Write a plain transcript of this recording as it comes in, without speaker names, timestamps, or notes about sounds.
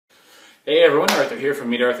Hey everyone, Arthur here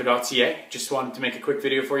from meetarthur.ca. Just wanted to make a quick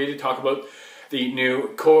video for you to talk about the new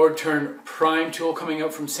coroturn prime tool coming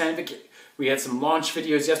out from Sandvik. We had some launch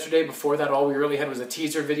videos yesterday. Before that, all we really had was a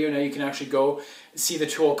teaser video. Now you can actually go see the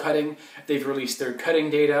tool cutting. They've released their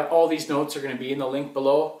cutting data. All these notes are going to be in the link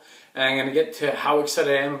below. And I'm going to get to how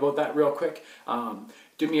excited I am about that real quick.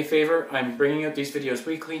 Do me a favor, I'm bringing out these videos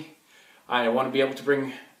weekly. I want to be able to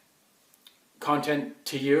bring content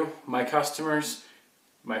to you, my customers,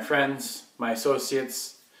 my friends, my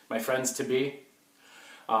associates, my friends-to-be,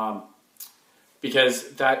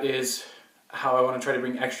 because that is how I want to try to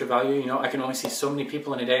bring extra value. You know, I can only see so many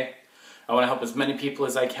people in a day. I want to help as many people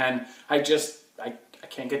as I can. I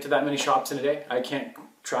can't get to that many shops in a day. I can't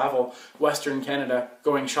travel Western Canada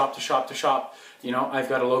going shop to shop to shop. You know, I've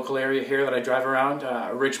got a local area here that I drive around,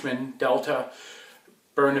 Richmond, Delta,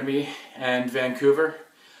 Burnaby, and Vancouver.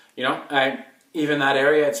 You know, even that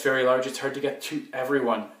area, it's very large. It's hard to get to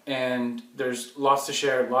everyone, and there's lots to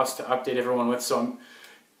share, lots to update everyone with. So I'm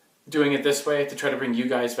doing it this way to try to bring you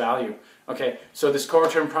guys value. Okay, so this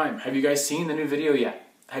coroturn prime, have you guys seen the new video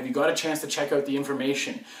yet? Have you got a chance to check out the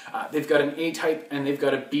information? They've got an A type and they've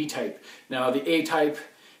got a B type. Now the A type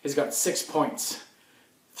has got 6 points,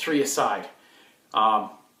 3 aside.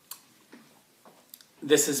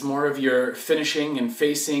 This is more of your finishing and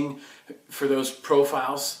facing for those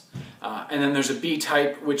profiles. And then there's a B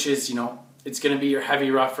type, which is, you know, it's going to be your heavy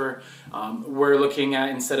rougher. We're looking at,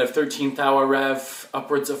 instead of 13th hour rev,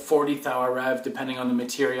 upwards of 40th hour rev, depending on the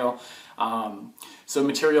material. So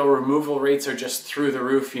material removal rates are just through the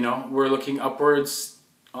roof, you know. We're looking upwards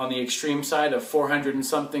on the extreme side of 400 and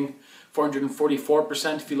something,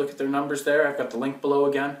 444% if you look at their numbers there. I've got the link below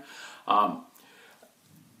again.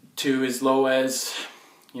 To as low as,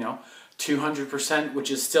 you know, 200%,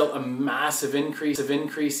 which is still a massive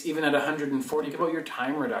increase even at 140. Think about your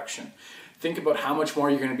time reduction. Think about how much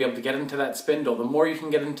more you're going to be able to get into that spindle. The more you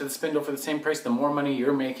can get into the spindle for the same price, the more money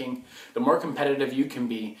you're making, the more competitive you can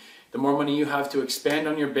be, the more money you have to expand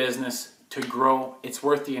on your business, to grow. It's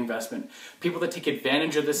worth the investment. People that take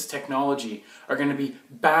advantage of this technology are going to be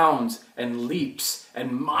bounds and leaps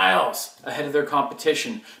and miles ahead of their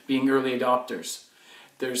competition, being early adopters.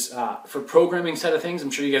 There's, for programming side of things,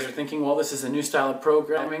 I'm sure you guys are thinking, well, this is a new style of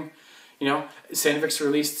programming. You know, Sandvik's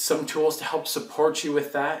released some tools to help support you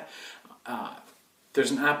with that.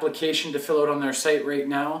 There's an application to fill out on their site right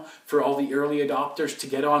now for all the early adopters to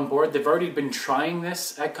get on board. They've already been trying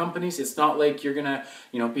this at companies. It's not like you're gonna,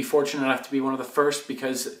 you know, be fortunate enough to be one of the first,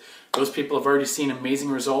 because those people have already seen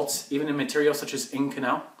amazing results, even in materials such as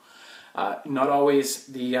Inconel. Not always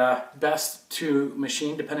the best to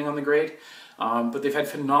machine, depending on the grade. But they've had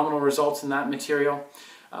phenomenal results in that material.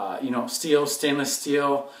 You know, steel, stainless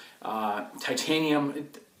steel, titanium,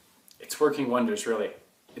 it's working wonders, really.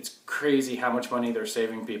 It's crazy how much money they're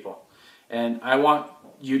saving people. And I want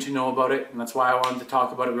you to know about it, and that's why I wanted to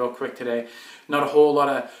talk about it real quick today. Not a whole lot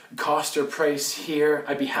of cost or price here.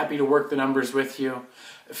 I'd be happy to work the numbers with you,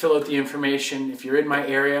 fill out the information. If you're in my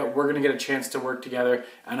area, we're going to get a chance to work together,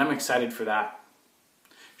 and I'm excited for that.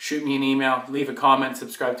 Shoot me an email, leave a comment,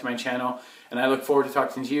 subscribe to my channel, and I look forward to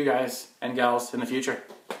talking to you guys and gals in the future.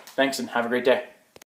 Thanks, and have a great day.